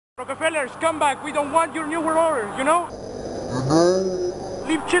Rockefeller, scumbag, we don't want your new world order, you know?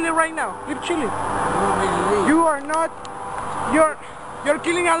 Leave Chile right now. Leave Chile. You are not... You're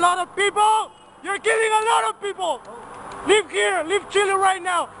killing a lot of people! You're killing a lot of people! Leave here! Leave Chile right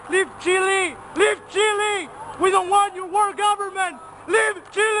now! Leave Chile! Leave Chile! We don't want your world government! Leave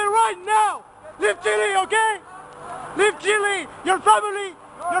Chile right now! Leave Chile, okay? Leave Chile! Your family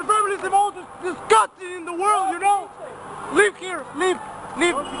is the most disgusting in the world, you know? Leave here! Leave!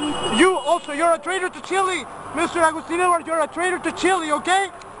 Leave! You also, you're a traitor to Chile! Mr. Agustín Edwards, you're a traitor to Chile, okay?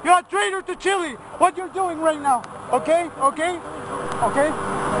 You're a traitor to Chile! What you're doing right now, okay? Okay? Okay?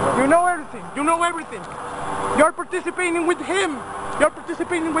 You know everything. You know everything. You're participating with him. You're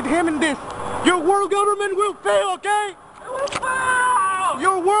participating with him in this. Your world government will fail, okay? It will fail!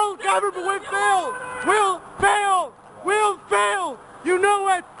 Your world government will fail! Will fail! Will fail! You know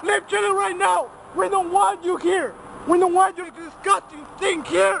it! Leave Chile right now! We don't want you here! We don't want your disgusting thing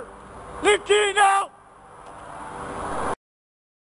here! Leave Chile now!